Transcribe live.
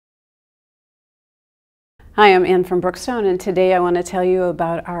Hi, I'm Ann from Brookstone, and today I want to tell you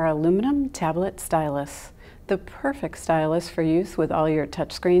about our Aluminum Tablet Stylus, the perfect stylus for use with all your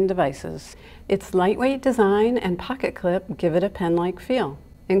touchscreen devices. Its lightweight design and pocket clip give it a pen-like feel.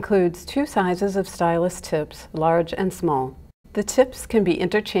 Includes two sizes of stylus tips, large and small. The tips can be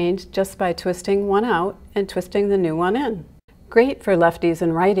interchanged just by twisting one out and twisting the new one in. Great for lefties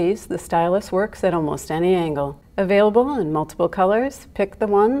and righties, the stylus works at almost any angle. Available in multiple colors, pick the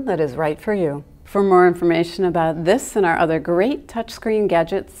one that is right for you. For more information about this and our other great touchscreen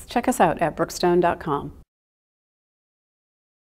gadgets, check us out at brookstone.com.